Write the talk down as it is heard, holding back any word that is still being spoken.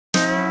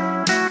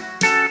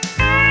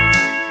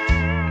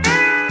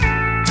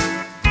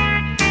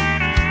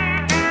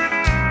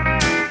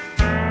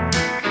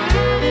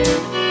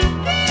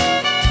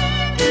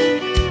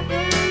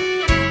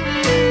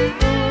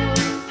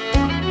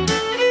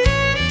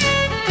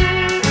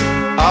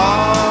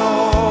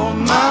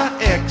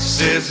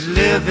exes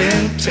live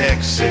in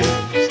Texas,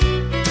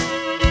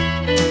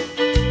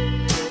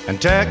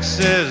 and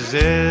Texas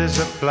is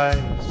a place.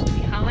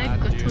 Michałek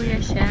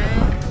gotuje się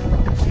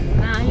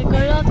na jego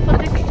lot po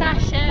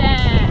Teksasie.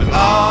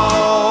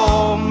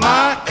 All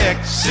my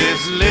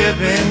exes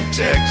live in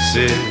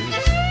Texas.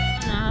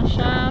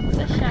 Nasza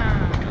Psia.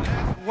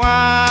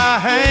 Why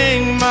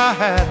hang my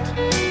hat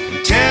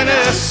in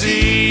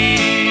Tennessee?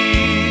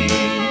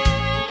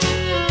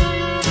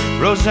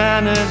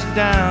 Rosanna's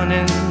down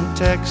in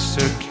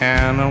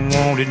Texarkana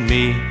wanted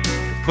me to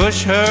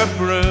push her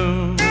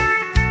broom.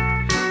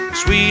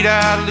 Sweet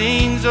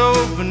Eileen's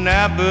over in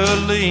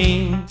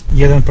Abilene.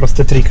 Jeden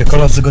prosty trik,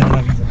 koledzy go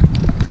nienawidzą.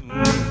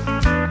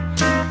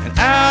 And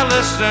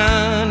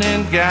Allison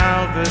in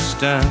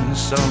Galveston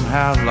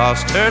somehow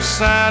lost her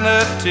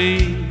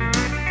sanity.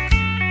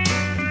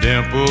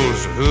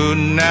 Dimples, who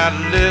now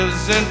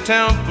lives in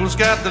Temple's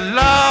got the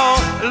law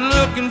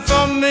looking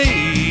for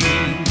me.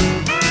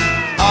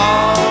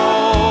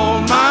 All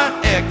my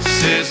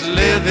exes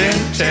live in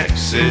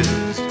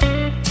Texas,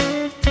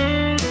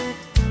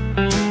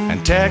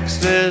 and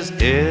Texas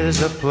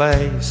is a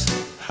place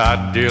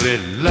I'd dearly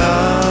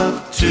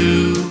love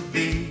to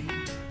be.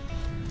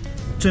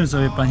 Czym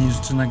sobie pani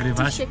życzy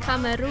nagrywać? Tu się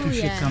kameruje. Tu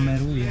się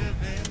kameruje.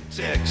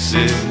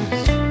 Texas,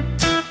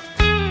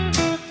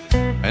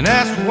 and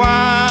that's why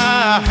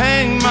I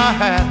hang my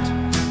hat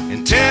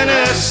in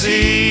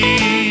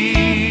Tennessee.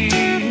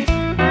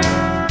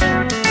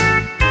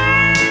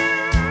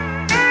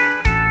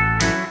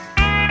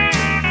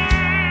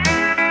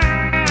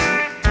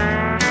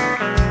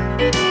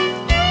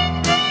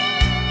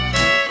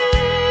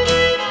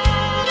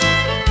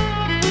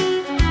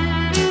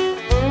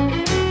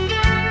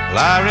 Well,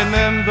 I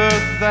remember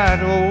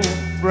that old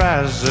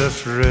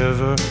Brazos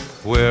River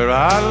where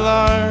I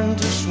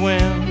learned to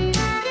swim.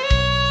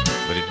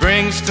 But it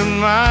brings to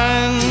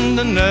mind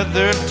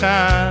another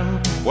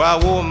time where I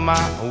wore my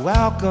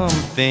welcome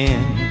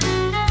thin.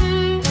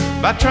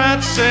 By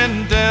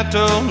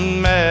transcendental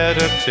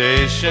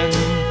meditation,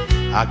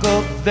 I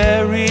go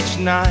there each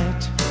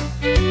night.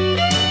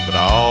 But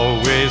I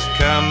always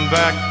come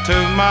back to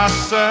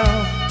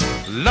myself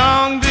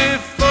long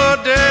before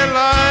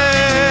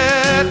daylight.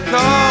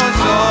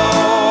 'Cause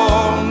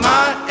all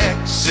my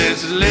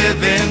exes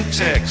live in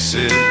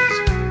Texas,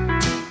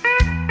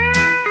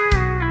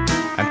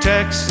 and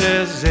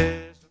Texas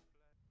is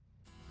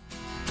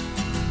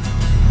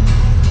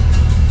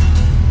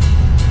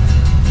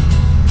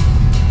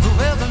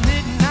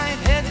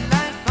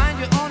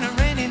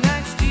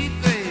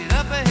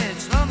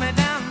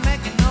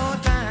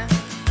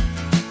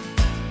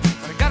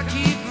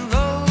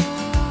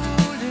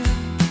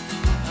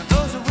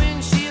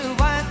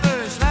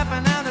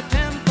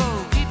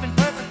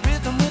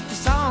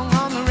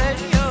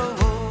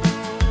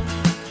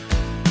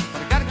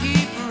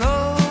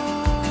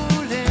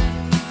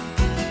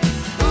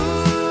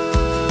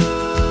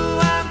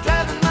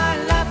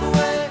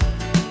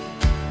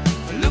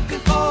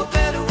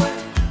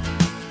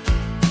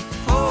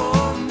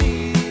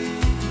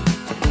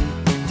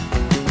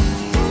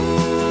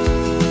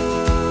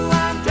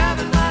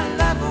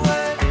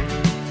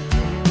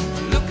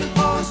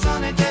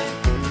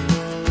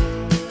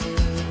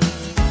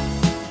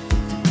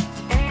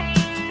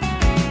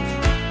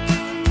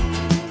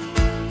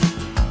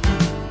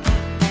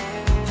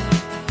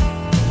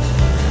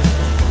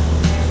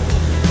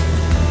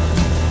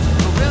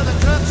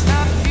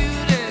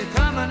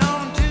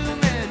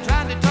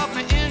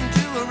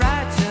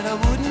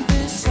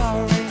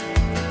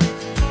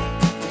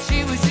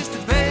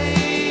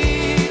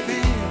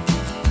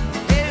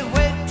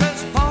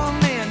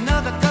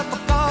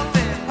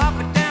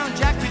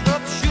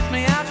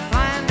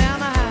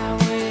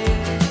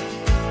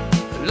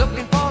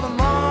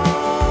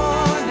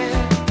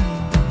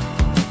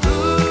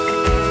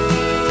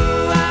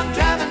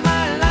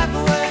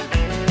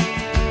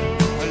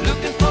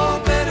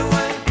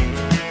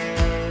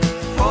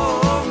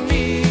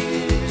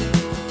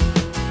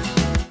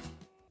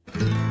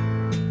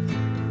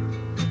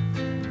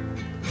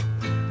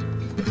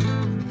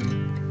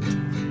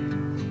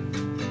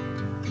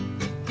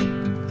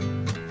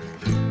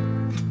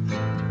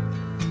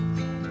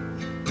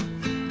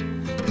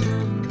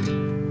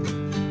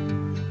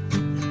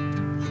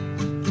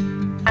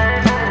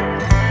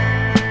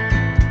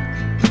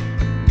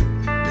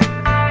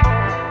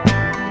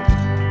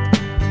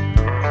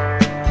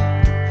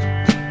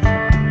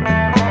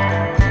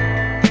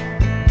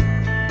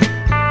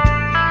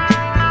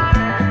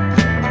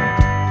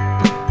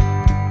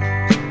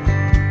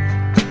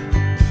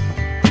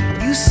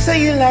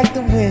say you like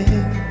the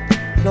wind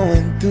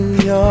blowing through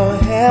your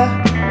hair.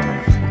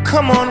 Well,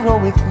 come on, roll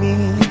with me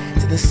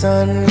till the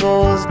sun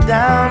goes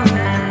down.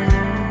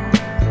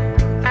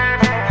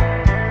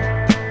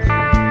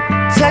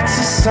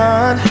 Texas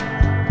sun,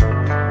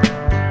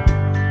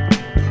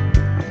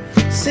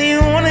 say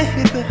you wanna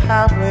hit the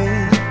highway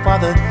for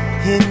the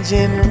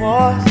engine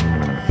roars.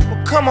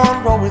 Well, come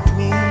on, roll with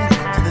me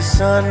till the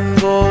sun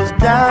goes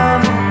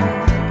down.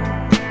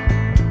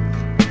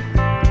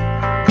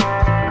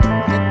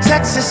 The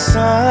Texas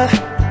sun,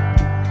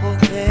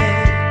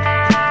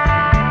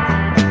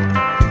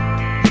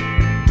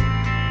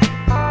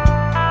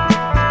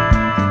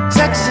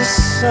 Texas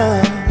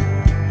sun,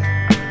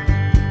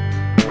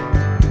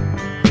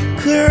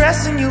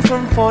 caressing you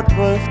from Fort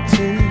Worth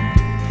to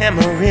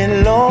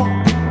Amarillo.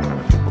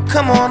 Well,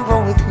 come on,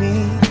 roll with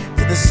me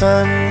to the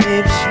sun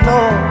dips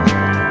low.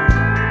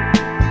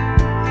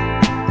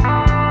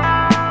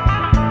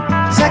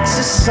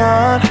 Texas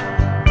sun,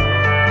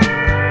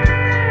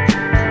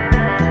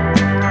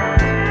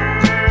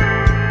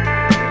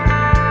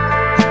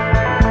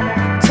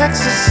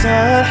 Texas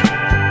sun,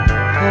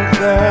 oh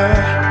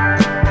girl.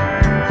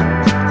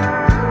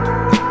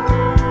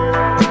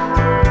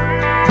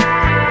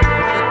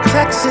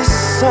 Texas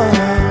sun.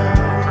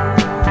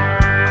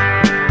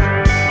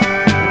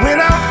 When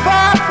I'm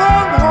far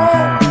from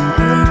home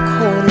and the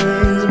cold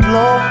winds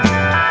blow,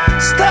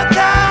 stuck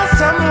down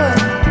somewhere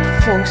with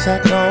folks I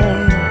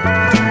don't know.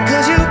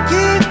 'Cause you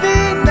keep me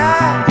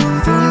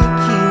nice and you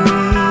keep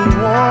me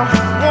warm.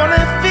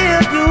 Wanna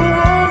feel you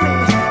on me,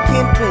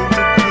 can't wait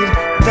to get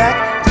back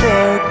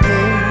there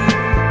again.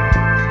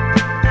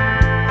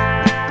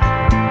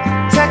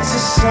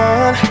 Texas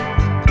sun,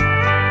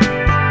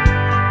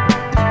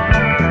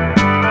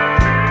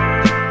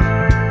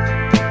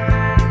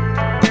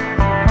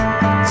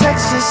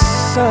 Texas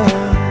sun,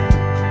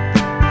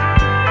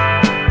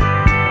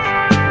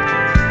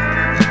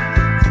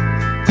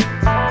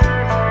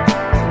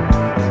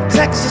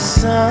 Texas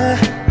sun,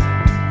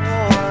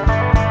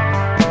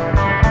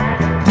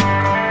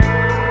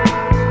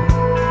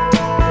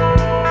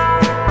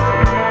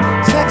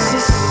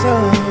 Texas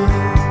sun.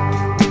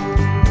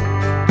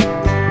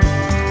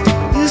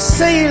 You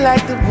say you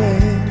like the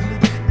wind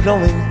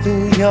blowing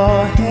through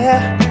your hair.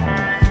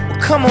 Well,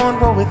 come on,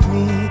 roll with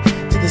me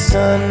the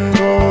sun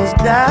goes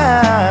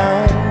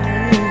down.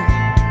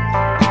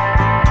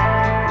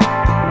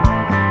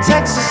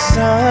 Texas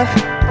sun,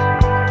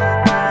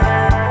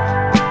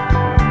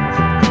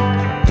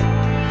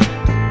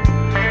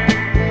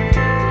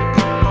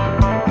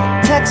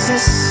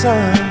 Texas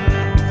sun.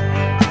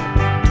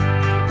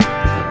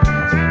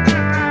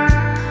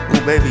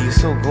 Oh baby, you're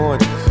so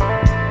gorgeous.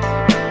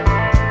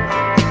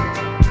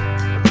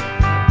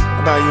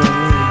 How about you and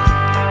me?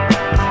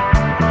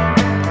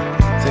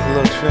 Take a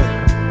little trip.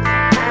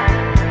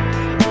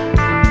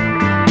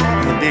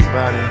 Big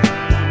body.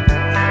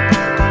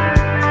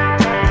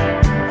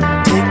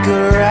 Take a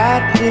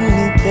ride with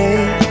me,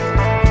 babe.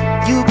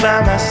 You by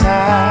my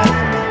side.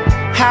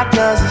 How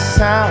does it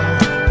sound?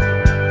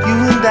 You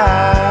and I.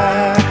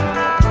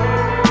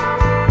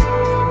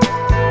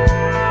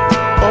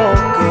 Oh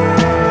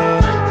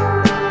girl,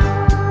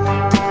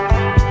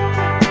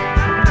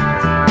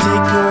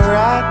 take a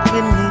ride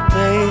with me,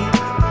 babe.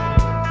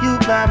 You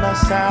by my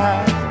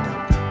side.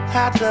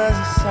 How does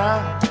it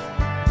sound?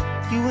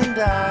 You and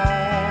I.